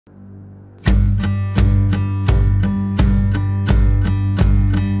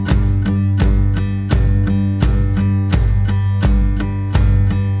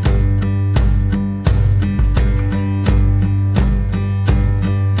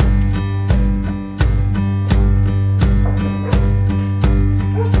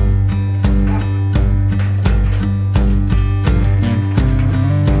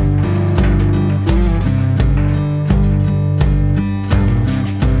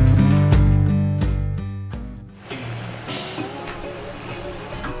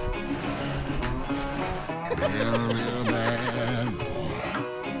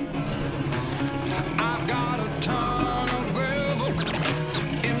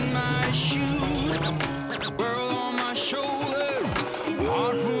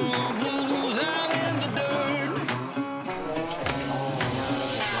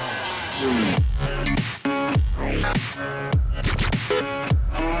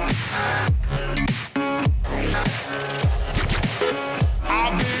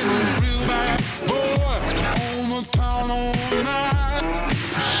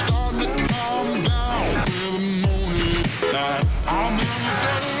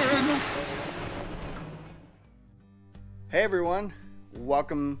Hey everyone,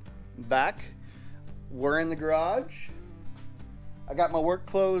 welcome back. We're in the garage. I got my work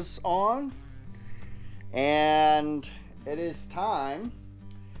clothes on and it is time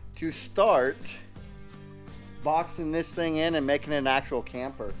to start boxing this thing in and making it an actual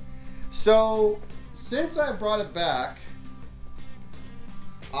camper. So since I brought it back,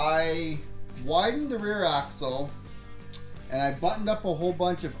 I widened the rear axle and I buttoned up a whole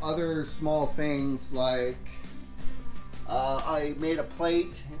bunch of other small things, like I made a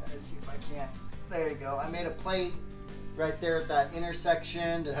plate. Let's see if I can't. There you go. I made a plate right there at that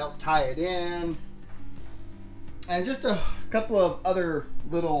intersection to help tie it in. And just a couple of other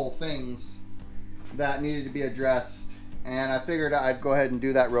little things that needed to be addressed. And I figured I'd go ahead and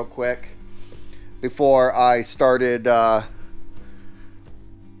do that real quick before I started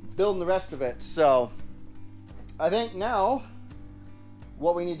building the rest of it. So I think now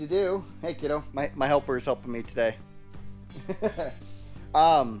what we need to do, hey kiddo, my helper is helping me today.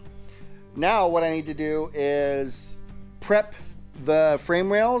 Now what I need to do is prep the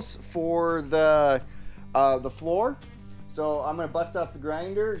frame rails for the floor. So I'm gonna bust out the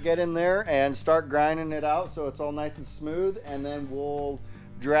grinder, get in there and start grinding it out so it's all nice and smooth, and then we'll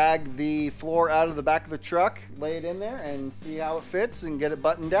drag the floor out of the back of the truck, lay it in there and see how it fits and get it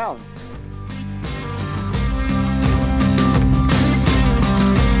buttoned down.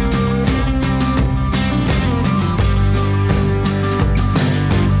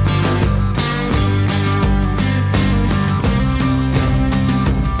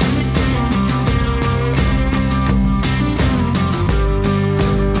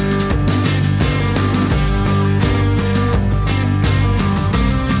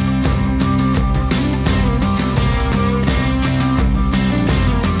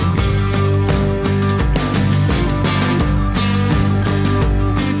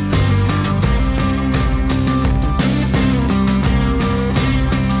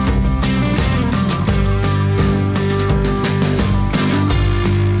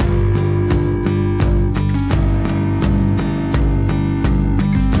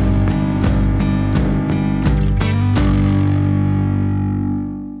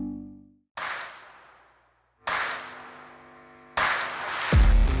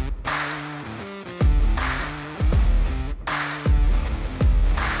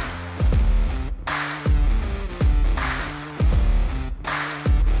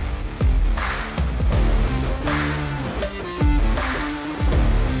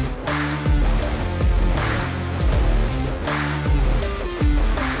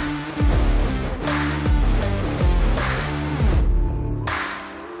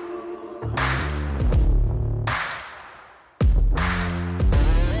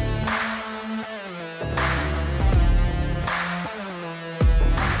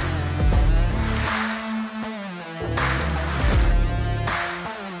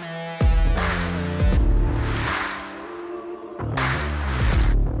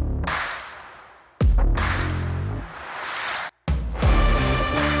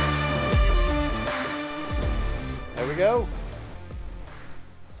 There we go.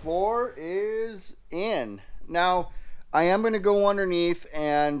 Floor is in. Now, I am going to go underneath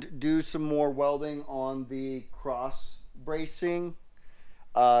and do some more welding on the cross bracing,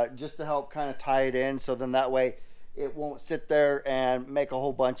 just to help kind of tie it in, so then that way it won't sit there and make a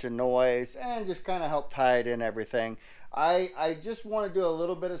whole bunch of noise, and just kind of help tie it in everything. I just want to do a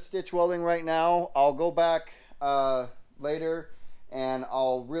little bit of stitch welding right now. I'll go back later and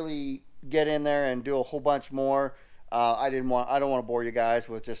I'll really get in there and do a whole bunch more. I don't want to bore you guys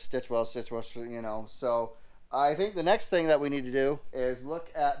with just stitch weld, you know. So I think the next thing that we need to do is look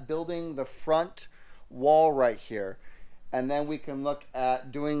at building the front wall right here, and then we can look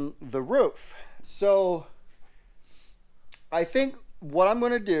at doing the roof. So I think what I'm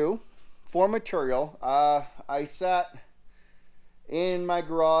going to do for material, I sat in my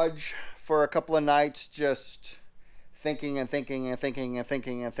garage for a couple of nights just thinking and thinking and thinking and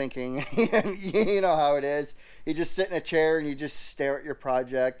thinking and thinking. And you know how it is. You just sit in a chair and you just stare at your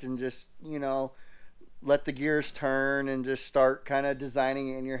project and just, you know, let the gears turn and just start kind of designing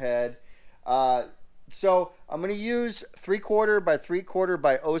it in your head. So I'm going to use 3/4 by 3/4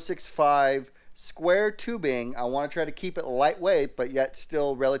 by 0.65 square tubing. I want to try to keep it lightweight but yet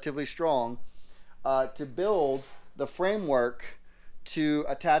still relatively strong, to build the framework to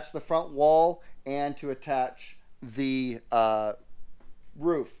attach the front wall and to attach the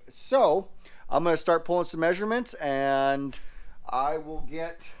roof. So I'm going to start pulling some measurements, and I will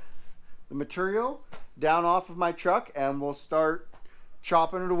get the material down off of my truck and we'll start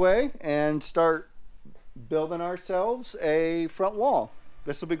chopping it away and start building ourselves a front wall.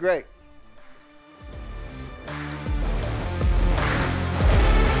 This will be great.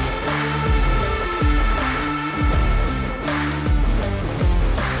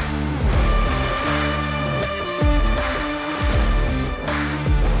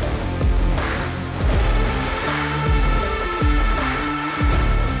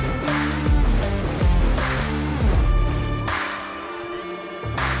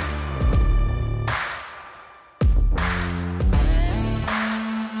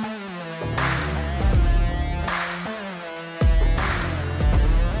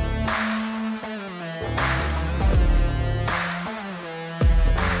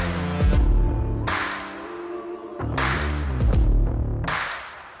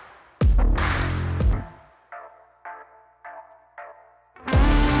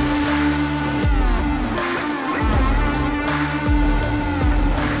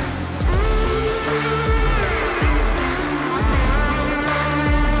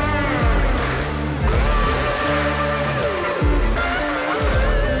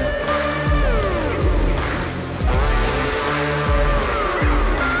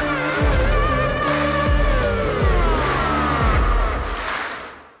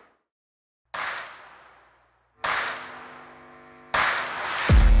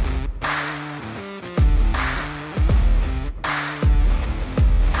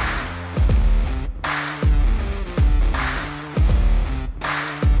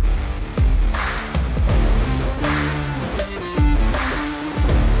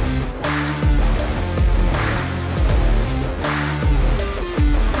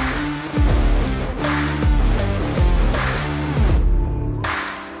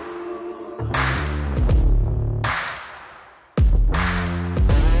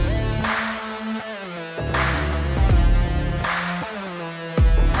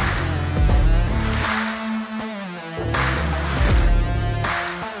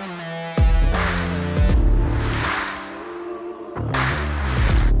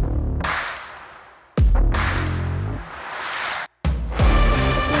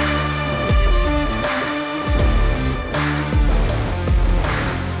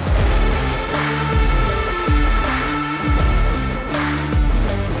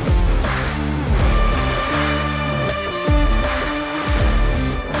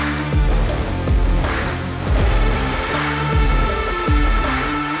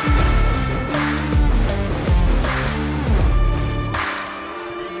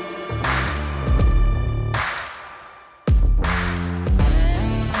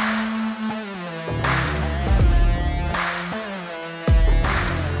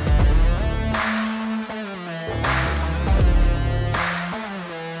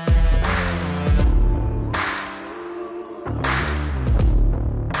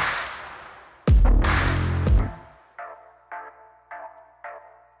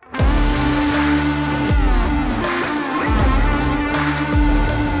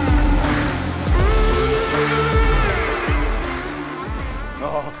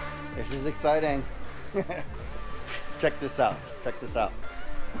 exciting. Check this out. Check this out.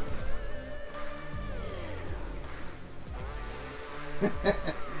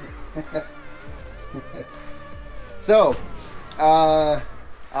 So,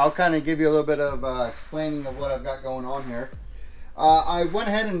 I'll kind of give you a little bit of explaining of what I've got going on here. I went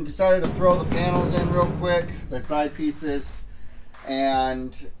ahead and decided to throw the panels in real quick, the side pieces,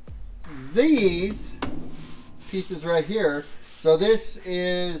 and these pieces right here. So this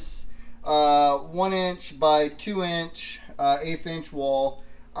is 1 inch by 2 inch, 1/8 inch wall.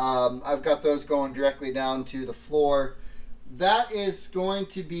 I've got those going directly down to the floor. That is going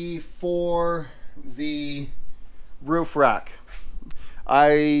to be for the roof rack.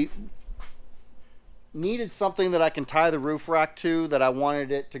 I needed something that I can tie the roof rack to, that I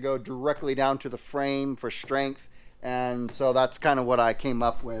wanted it to go directly down to the frame for strength, and so that's kind of what I came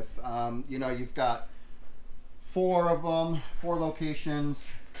up with. You know, you've got 4 of them, 4 locations,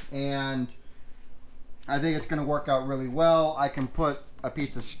 and I think it's going to work out really well. I can put a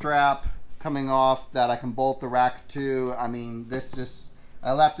piece of strap coming off that I can bolt the rack to. I mean, this just,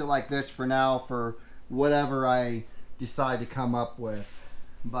 I left it like this for now for whatever I decide to come up with,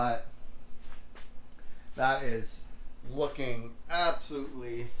 but that is looking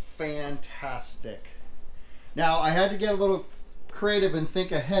absolutely fantastic. Now, I had to get a little creative and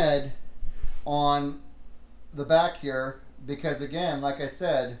think ahead on the back here, because again, like I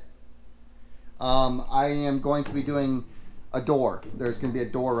said, I am going to be doing a door. There's going to be a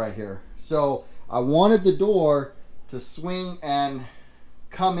door right here. So I wanted the door to swing and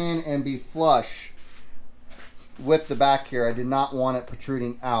come in and be flush with the back here. I did not want it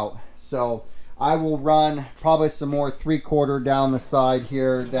protruding out. So I will run probably some more 3/4 down the side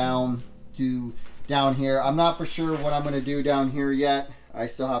here, down to down here. I'm not for sure what I'm going to do down here yet. I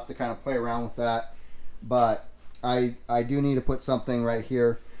still have to kind of play around with that. But I do need to put something right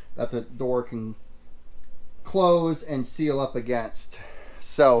here that the door can close and seal up against.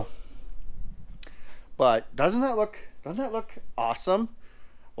 So, but doesn't that look awesome?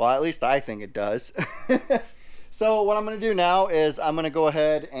 Well, at least I think it does. So what I'm going to do now is I'm going to go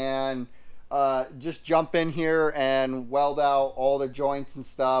ahead and just jump in here and weld out all the joints and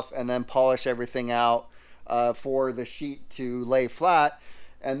stuff, and then polish everything out for the sheet to lay flat,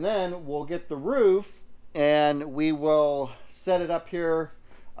 and then we'll get the roof and we will set it up here.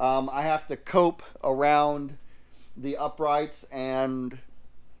 I have to cope around the uprights, and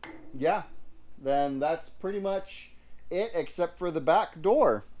yeah, then that's pretty much it except for the back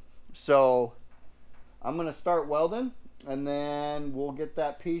door. So I'm gonna start welding, and then we'll get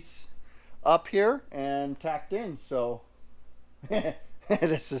that piece up here and tacked in. So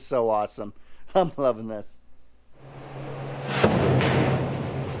this is so awesome. I'm loving this.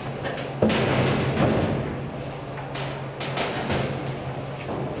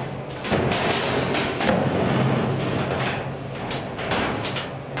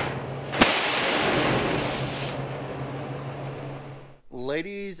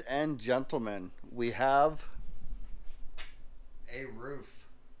 Ladies and gentlemen, we have a roof.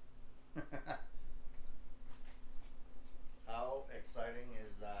 How exciting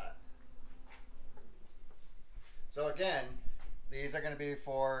is that? So again, these are going to be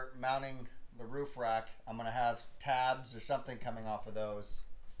for mounting the roof rack. I'm going to have tabs or something coming off of those.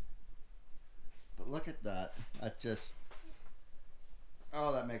 But look at that. That just,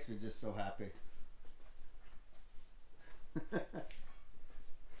 oh, that makes me just so happy.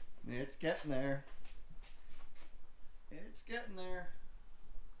 It's getting there. It's getting there.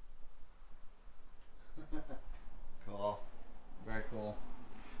 Cool. Very cool.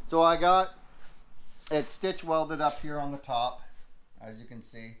 So I got it stitch welded up here on the top, as you can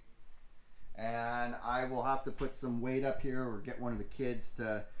see. And I will have to put some weight up here, or get one of the kids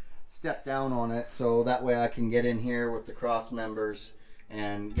to step down on it, so that way I can get in here with the cross members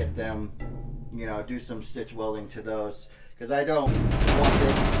and get them, you know, do some stitch welding to those. Because I don't want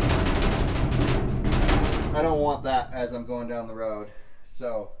this, I don't want that as I'm going down the road.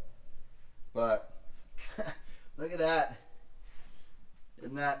 So, but look at that.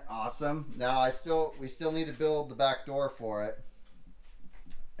 Isn't that awesome? Now we still need to build the back door for it.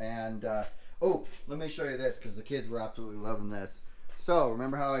 And oh, let me show you this, because the kids were absolutely loving this. So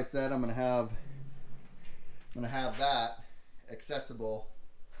remember how I said I'm gonna have that accessible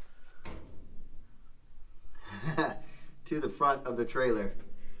to the front of the trailer.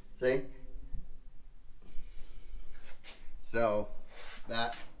 See? So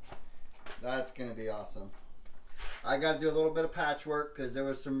that's gonna be awesome. I got to do a little bit of patchwork because there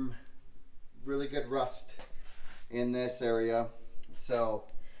was some really good rust in this area. So,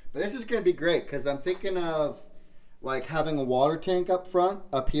 but this is gonna be great because I'm thinking of like having a water tank up front,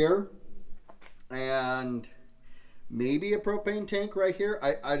 up here, and maybe a propane tank right here.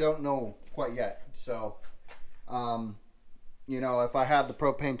 I don't know quite yet. So, you know, if I have the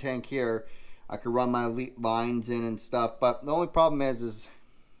propane tank here, I could run my lines in and stuff. But the only problem is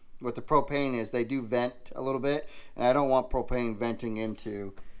with the propane is they do vent a little bit, and I don't want propane venting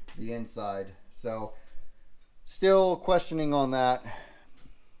into the inside. So still questioning on that,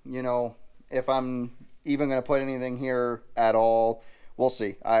 you know, if I'm even going to put anything here at all. We'll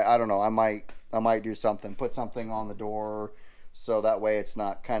see. I don't know. I might do something, put something on the door so that way it's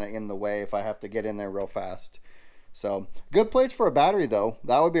not kind of in the way if I have to get in there real fast. So good place for a battery though.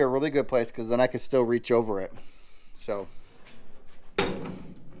 That would be a really good place because then I could still reach over it. So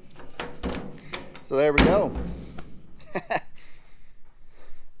there we go.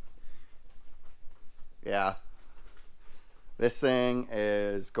 Yeah. This thing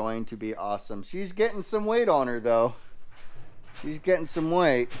is going to be awesome. She's getting some weight on her though. She's getting some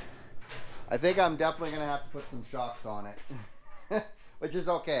weight. I think I'm definitely going to have to put some shocks on it. Which is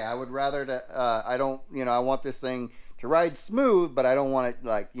okay. I would rather to, I don't, you know, I want this thing to ride smooth, but I don't want it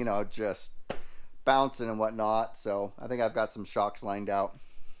like, you know, just bouncing and whatnot. So I think I've got some shocks lined out.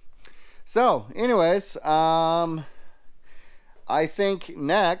 So anyways, I think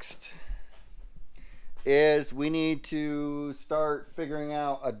next is we need to start figuring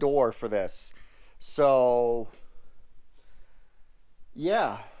out a door for this. So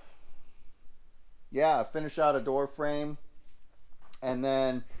yeah, finish out a door frame and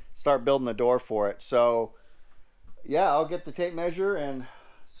then start building the door for it. So yeah, I'll get the tape measure and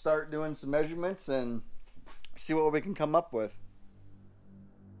start doing some measurements and see what we can come up with.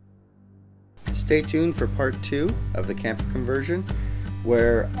 Stay tuned for part 2 of the camper conversion,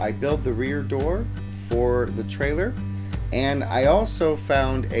 where I build the rear door for the trailer, and I also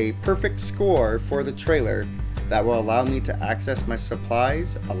found a perfect score for the trailer that will allow me to access my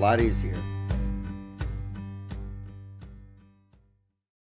supplies a lot easier.